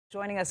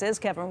Joining us is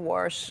Kevin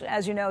Warsh.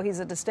 As you know, he's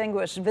a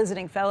distinguished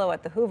visiting fellow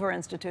at the Hoover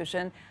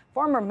Institution,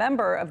 former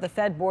member of the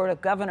Fed Board of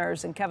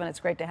Governors. And Kevin, it's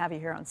great to have you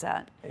here on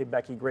set. Hey,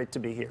 Becky, great to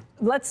be here.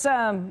 Let's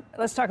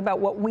talk about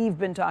what we've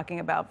been talking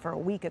about for a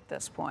week at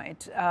this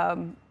point.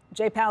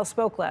 Jay Powell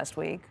spoke last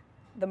week.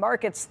 The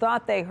markets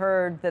thought they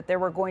heard that there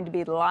were going to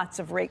be lots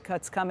of rate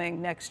cuts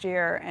coming next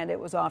year, and it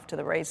was off to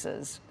the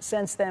races.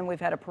 Since then, we've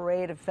had a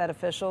parade of Fed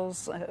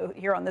officials.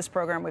 Here on this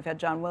program, we've had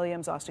John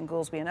Williams, Austin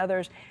Goolsbee, and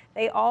others.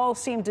 They all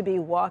seem to be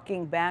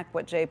walking back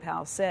what Jay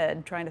Powell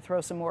said, trying to throw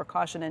some more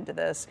caution into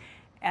this,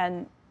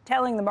 and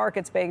telling the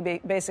markets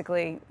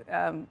basically,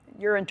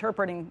 you're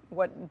interpreting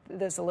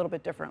this a little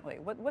bit differently.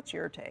 What's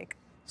your take?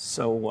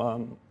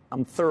 So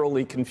I'm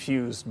thoroughly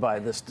confused by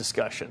this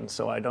discussion,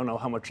 so I don't know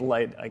how much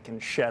light I can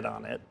shed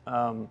on it.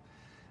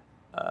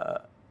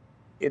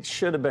 It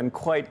should have been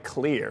quite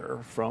clear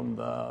from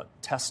the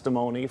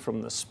testimony,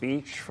 from the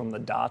speech, from the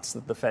dots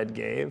that the Fed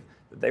gave,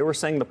 that they were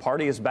saying the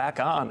party is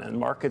back on, and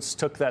markets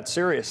took that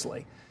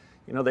seriously.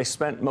 You know, they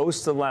spent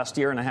most of the last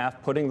year and a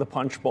half putting the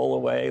punch bowl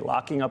away,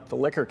 locking up the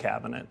liquor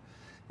cabinet.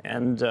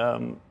 And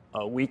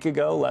a week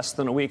ago, less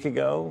than a week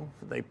ago,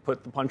 they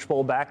put the punch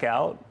bowl back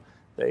out.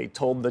 They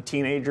told the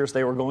teenagers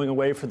they were going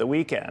away for the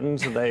weekend.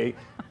 They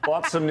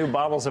bought some new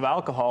bottles of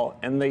alcohol,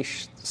 and they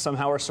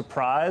somehow are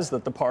surprised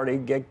that the party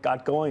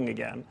got going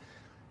again.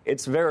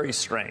 It's very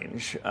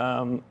strange.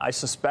 I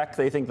suspect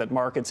they think that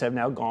markets have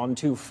now gone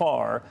too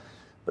far.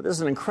 But this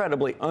is an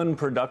incredibly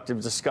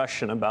unproductive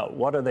discussion about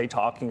what are they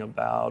talking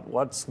about,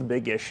 what's the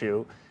big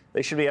issue.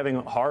 They should be having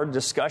hard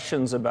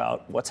discussions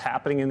about what's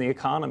happening in the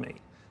economy.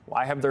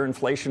 Why have their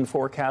inflation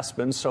forecasts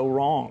been so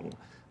wrong?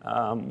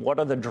 What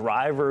are the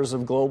drivers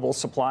of global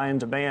supply and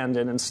demand?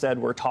 And instead,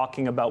 we're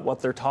talking about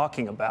what they're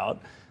talking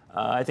about.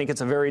 I think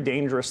it's a very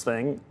dangerous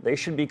thing. They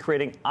should be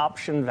creating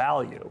option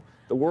value.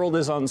 The world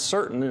is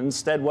uncertain. And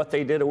instead, what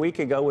they did a week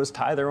ago was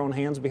tie their own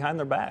hands behind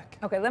their back.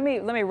 OK, let me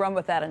run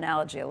with that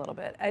analogy a little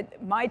bit.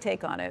 My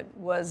take on it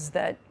was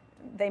that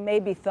they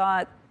maybe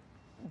thought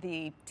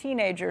the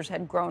teenagers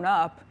had grown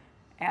up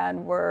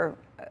and were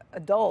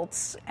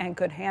adults and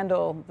could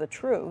handle the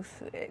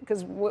truth.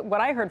 Because what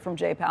I heard from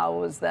Jay Powell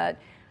was that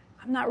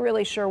I'm not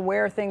really sure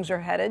where things are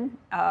headed.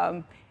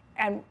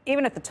 And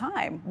even at the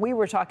time, we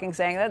were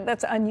saying that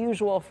that's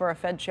unusual for a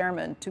Fed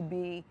chairman to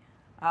be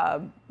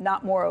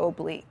not more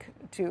oblique,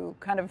 to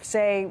kind of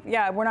say,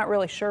 yeah, we're not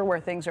really sure where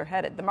things are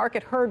headed. The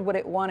market heard what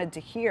it wanted to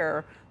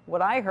hear.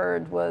 What I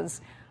heard was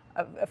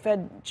a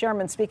Fed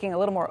chairman speaking a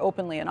little more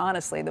openly and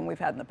honestly than we've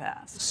had in the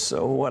past.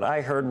 So what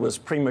I heard was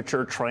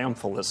premature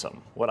triumphalism.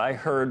 What I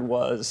heard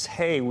was,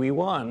 hey, we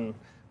won.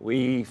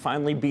 We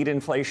finally beat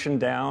inflation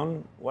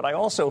down. What I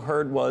also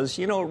heard was,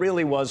 you know, it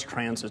really was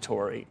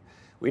transitory.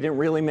 We didn't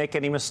really make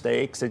any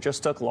mistakes. It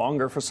just took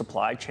longer for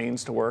supply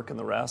chains to work and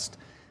the rest.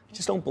 I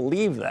just don't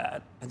believe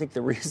that. I think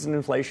the reason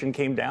inflation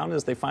came down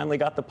is they finally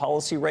got the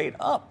policy rate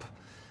up.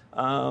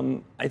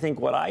 I think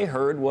what I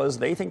heard was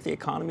they think the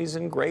economy's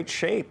in great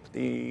shape.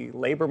 The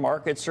labor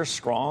markets are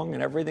strong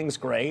and everything's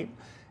great,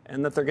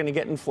 and that they're going to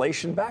get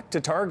inflation back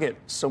to target.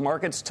 So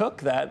markets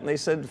took that and they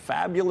said,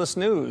 fabulous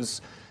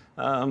news.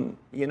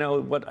 You know,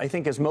 what I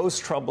think is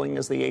most troubling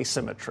is the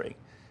asymmetry.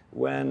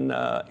 When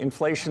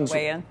inflation's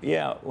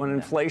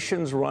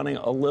inflation's running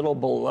a little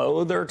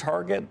below their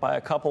target by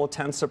a couple of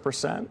tenths of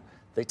 %,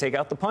 they take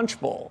out the punch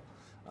bowl.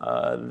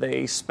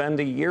 They spend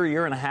a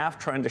year and a half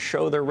trying to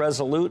show they're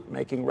resolute,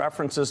 making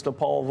references to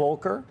Paul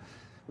Volcker.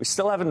 We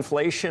still have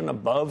inflation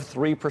above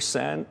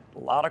 3%, a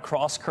lot of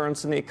cross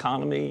currents in the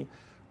economy,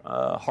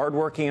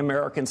 hardworking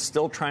Americans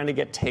still trying to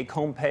get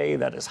take-home pay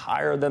that is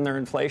higher than their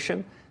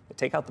inflation. They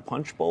take out the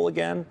punch bowl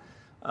again.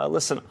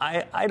 Listen,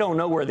 I don't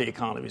know where the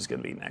economy is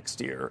going to be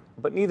next year,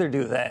 but neither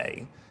do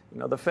they. You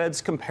know, the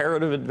Fed's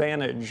comparative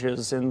advantage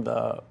is in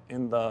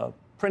the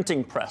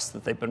printing press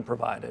that they've been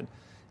provided.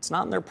 It's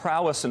not in their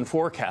prowess in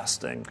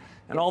forecasting.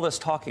 And all this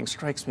talking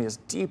strikes me as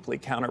deeply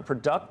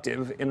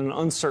counterproductive in an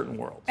uncertain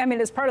world. I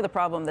mean, it's part of the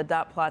problem, the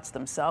dot plots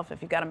themselves.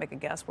 If you've got to make a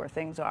guess where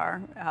things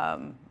are,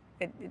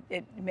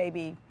 it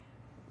maybe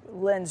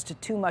lends to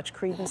too much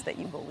credence that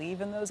you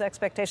believe in those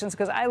expectations.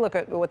 Because I look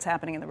at what's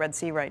happening in the Red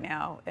Sea right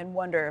now and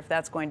wonder if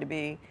that's going to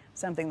be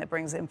something that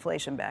brings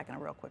inflation back in a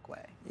real quick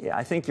way. Yeah,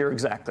 I think you're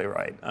exactly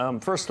right.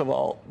 First of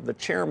all, the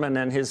chairman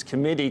and his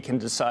committee can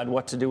decide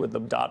what to do with the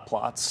dot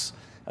plots.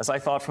 As I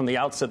thought from the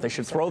outset, they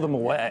should throw them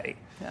away.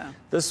 Yeah.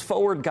 This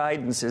forward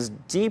guidance is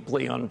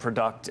deeply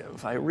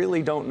unproductive. I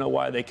really don't know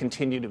why they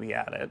continue to be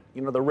at it.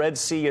 You know, the Red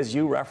Sea, as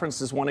you referenced,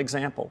 is one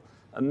example.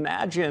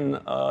 Imagine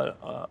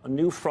a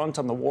new front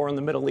on the war in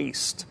the Middle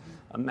East.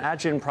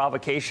 Imagine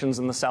provocations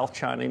in the South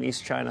China and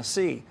East China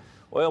Sea.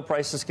 Oil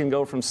prices can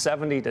go from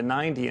 70 to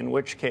 90, in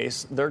which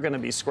case they're going to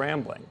be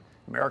scrambling.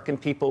 American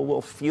people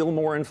will feel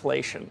more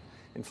inflation.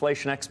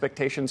 Inflation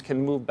expectations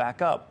can move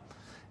back up.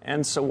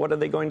 And so what are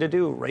they going to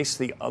do? Race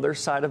the other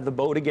side of the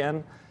boat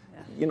again? Yeah.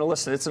 You know,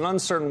 listen, it's an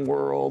uncertain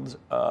world.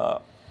 The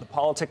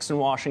politics in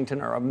Washington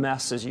are a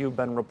mess, as you've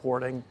been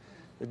reporting.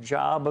 The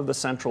job of the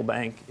central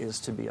bank is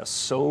to be a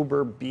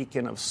sober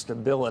beacon of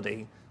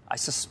stability. I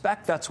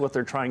suspect that's what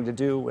they're trying to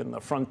do in the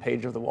front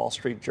page of the Wall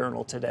Street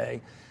Journal today.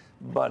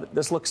 But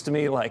this looks to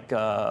me like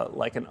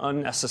an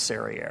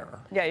unnecessary error.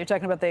 Yeah, you're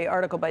talking about the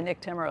article by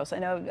Nick Timmeros. I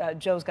know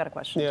Joe's got a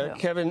question, too.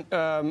 Kevin,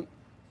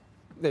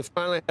 they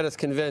finally had us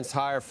convinced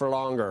higher for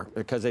longer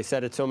because they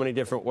said it so many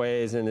different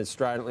ways and as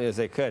stridently as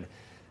they could.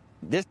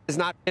 This has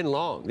not been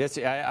long.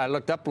 I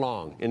looked up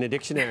long in the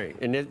dictionary,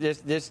 and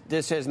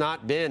this has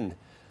not been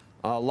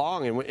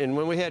long. And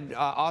when we had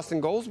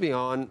Austin Goolsbee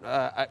on,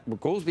 I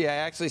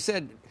actually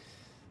said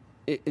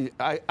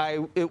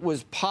it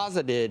was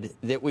posited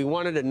that we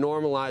wanted to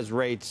normalize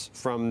rates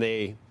from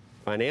the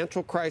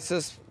financial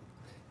crisis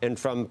and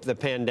from the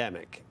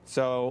pandemic.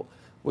 So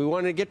we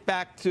want to get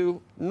back to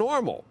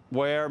normal,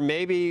 where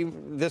maybe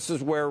this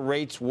is where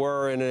rates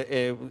were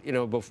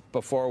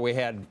before we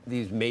had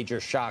these major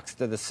shocks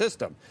to the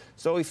system.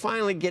 So we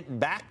finally get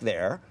back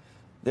there.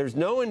 There's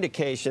no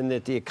indication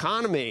that the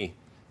economy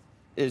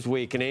is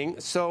weakening.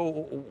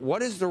 So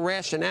what is the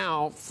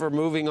rationale for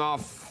moving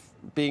off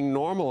being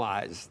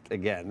normalized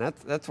again?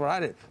 That's what I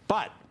did.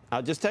 But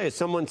I'll just tell you,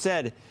 someone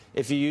said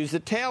if you use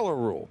the Taylor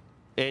rule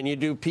and you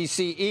do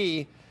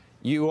PCE,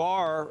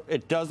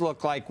 it does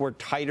look like we're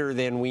tighter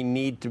than we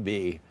need to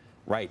be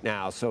right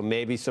now. So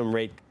maybe some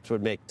rates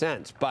would make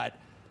sense. But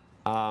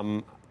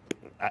I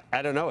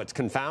don't know. It's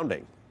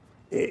confounding.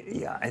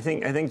 Yeah, I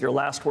think your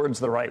last word's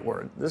the right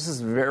word. This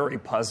is very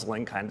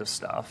puzzling kind of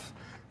stuff.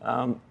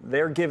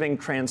 They're giving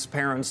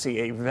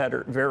transparency a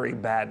very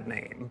bad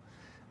name.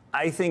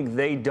 I think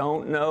they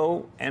don't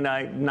know, and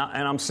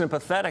I'm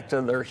sympathetic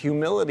to their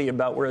humility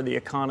about where the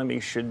economy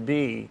should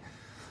be.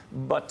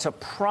 But to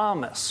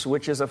promise,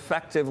 which is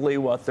effectively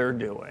what they're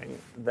doing,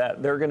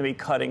 that they're going to be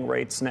cutting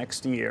rates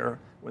next year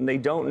when they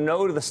don't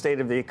know the state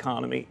of the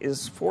economy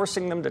is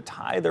forcing them to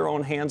tie their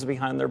own hands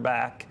behind their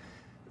back.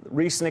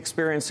 Recent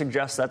experience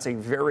suggests that's a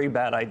very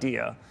bad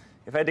idea.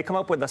 If I had to come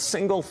up with a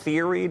single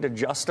theory to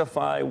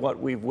justify what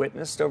we've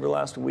witnessed over the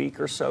last week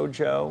or so,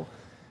 Joe,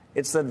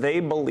 it's that they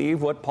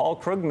believe what Paul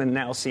Krugman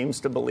now seems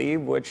to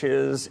believe, which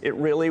is it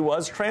really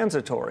was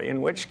transitory,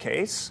 in which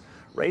case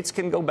rates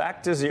can go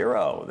back to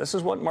zero. This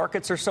is what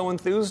markets are so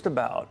enthused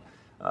about.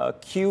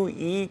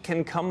 QE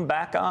can come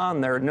back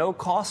on. There are no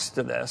costs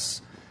to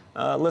this.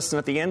 Listen,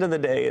 at the end of the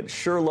day, it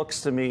sure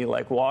looks to me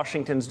like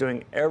Washington's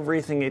doing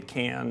everything it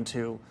can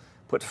to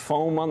put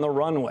foam on the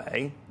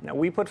runway. Now,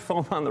 we put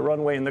foam on the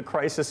runway in the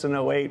crisis in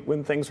 2008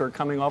 when things were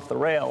coming off the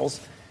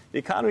rails. The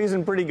economy's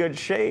in pretty good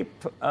shape,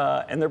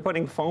 and they're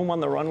putting foam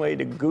on the runway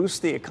to goose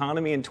the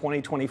economy in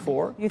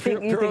 2024. You think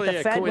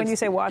the Fed, when you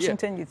say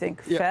Washington, you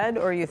think Fed,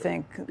 or you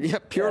think... Yeah,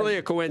 purely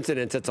a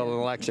coincidence. It's an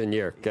election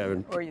year,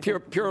 Kevin.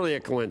 Purely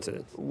a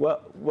coincidence.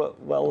 Well,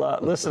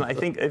 listen, I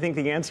think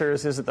the answer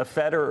is it the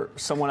Fed or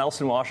someone else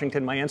in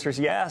Washington? My answer is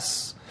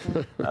yes.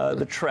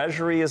 The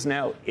Treasury is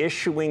now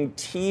issuing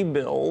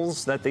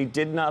T-bills that they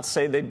did not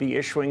say they'd be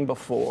issuing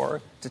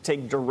before to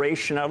take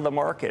duration out of the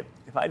market.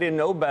 If I didn't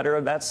know better,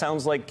 that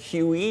sounds like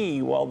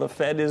QE, while the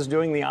Fed is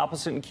doing the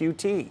opposite in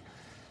QT.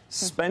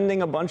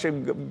 Spending a bunch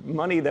of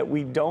money that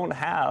we don't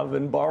have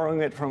and borrowing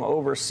it from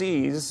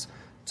overseas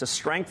to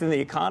strengthen the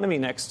economy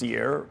next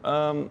year,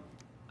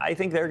 I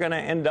think they're going to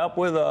end up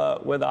with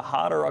a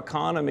hotter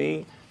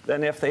economy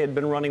than if they had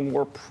been running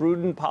more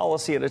prudent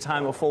policy at a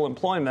time of full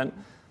employment.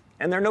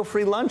 And there are no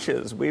free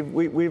lunches.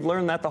 We've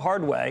learned that the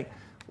hard way.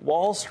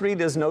 Wall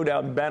Street is no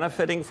doubt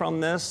benefiting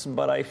from this,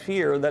 but I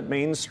fear that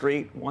Main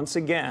Street, once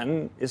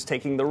again, is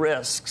taking the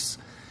risks.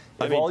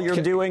 If all you're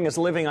doing is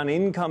living on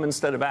income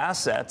instead of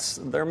assets,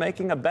 they're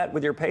making a bet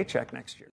with your paycheck next year.